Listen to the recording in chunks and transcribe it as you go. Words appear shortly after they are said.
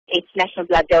it's National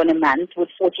Blood Donor Month, with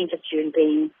 14th of June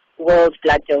being World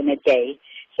Blood Donor Day.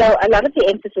 So a lot of the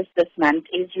emphasis this month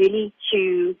is really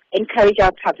to encourage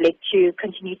our public to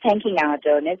continue thanking our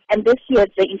donors. And this year,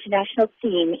 the international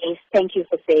theme is Thank You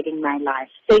for Saving My Life.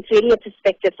 So it's really a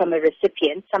perspective from a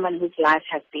recipient, someone whose life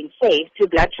has been saved through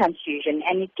blood transfusion,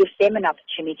 and it gives them an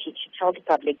opportunity to tell the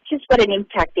public just what an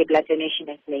impact their blood donation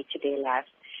has made to their lives.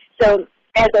 So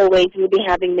as always, we'll be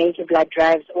having major blood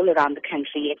drives all around the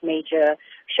country at major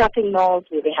shopping malls.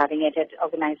 We'll be having it at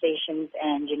organizations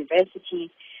and universities.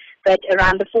 But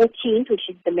around the 14th, which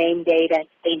is the main day that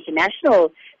the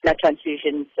International Blood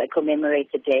Transfusions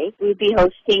commemorate the day, we'll be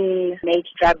hosting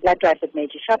major blood drives at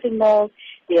major shopping malls.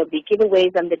 There'll be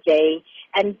giveaways on the day.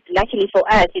 And luckily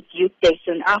for us, it's Youth Day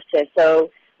soon after. So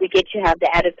we get to have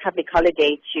the added public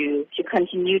holiday to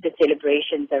continue the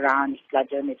celebrations around Blood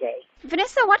Donor Day.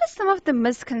 Vanessa, what are some of the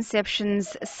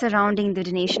misconceptions surrounding the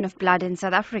donation of blood in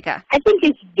South Africa? I think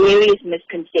there's various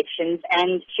misconceptions,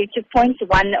 and to point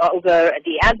one over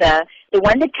the other, the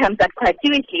one that comes up quite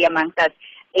seriously amongst us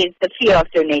is the fear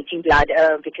of donating blood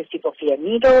because people fear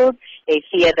needles. They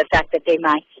fear the fact that they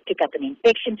might pick up an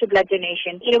infection to blood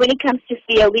donation. You know, when it comes to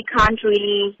fear, we can't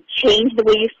really change the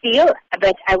way you feel,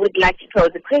 but I would like to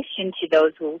pose a question to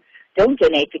those who don't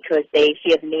donate because they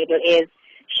fear the needle is,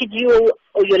 should you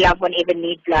or your loved one ever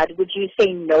need blood, would you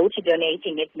say no to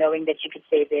donating it knowing that you could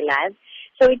save their lives?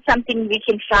 So it's something we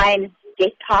can try and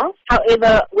get past.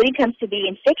 However, when it comes to the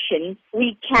infection,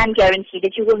 we can guarantee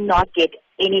that you will not get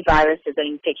any viruses or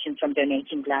infections from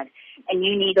donating blood. And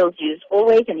new needles used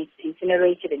always, and it's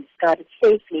incinerated and discarded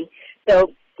safely.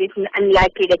 So it's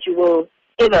unlikely that you will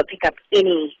ever pick up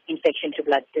any infection to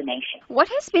blood donation. What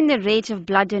has been the rate of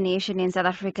blood donation in South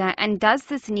Africa, and does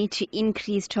this need to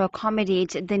increase to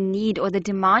accommodate the need or the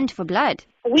demand for blood?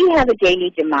 We have a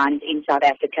daily demand in South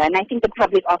Africa, and I think the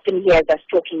public often hears us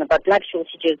talking about blood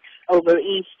shortages over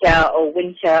Easter or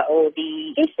winter or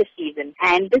the festive season.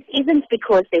 And this isn't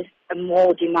because there's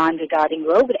more demand regarding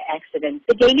road accidents.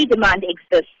 The daily demand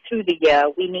exists through the year.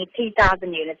 We need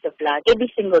 3,000 units of blood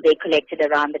every single day collected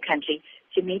around the country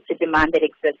to meet the demand that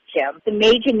exists here. The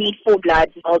major need for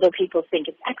blood, although people think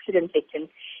it's accident victims,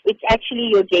 it's actually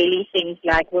your daily things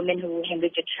like women who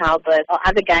hemorrhage at childbirth or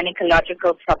other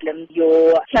gynecological problems.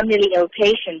 Your terminally ill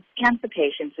patients, cancer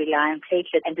patients rely on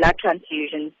platelet and blood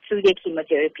transfusions through their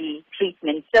chemotherapy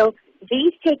treatment. So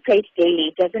these take place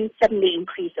daily. It doesn't suddenly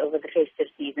increase over the festive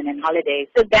season and holidays.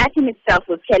 So that in itself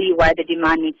will tell you why the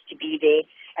demand needs to be there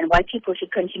and why people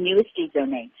should continuously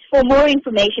donate. For more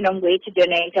information on where to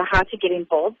donate or how to get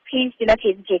involved, please do not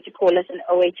hesitate to call us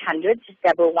on 0800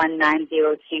 119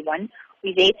 031.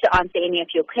 We're there to answer any of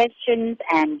your questions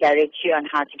and direct you on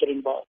how to get involved.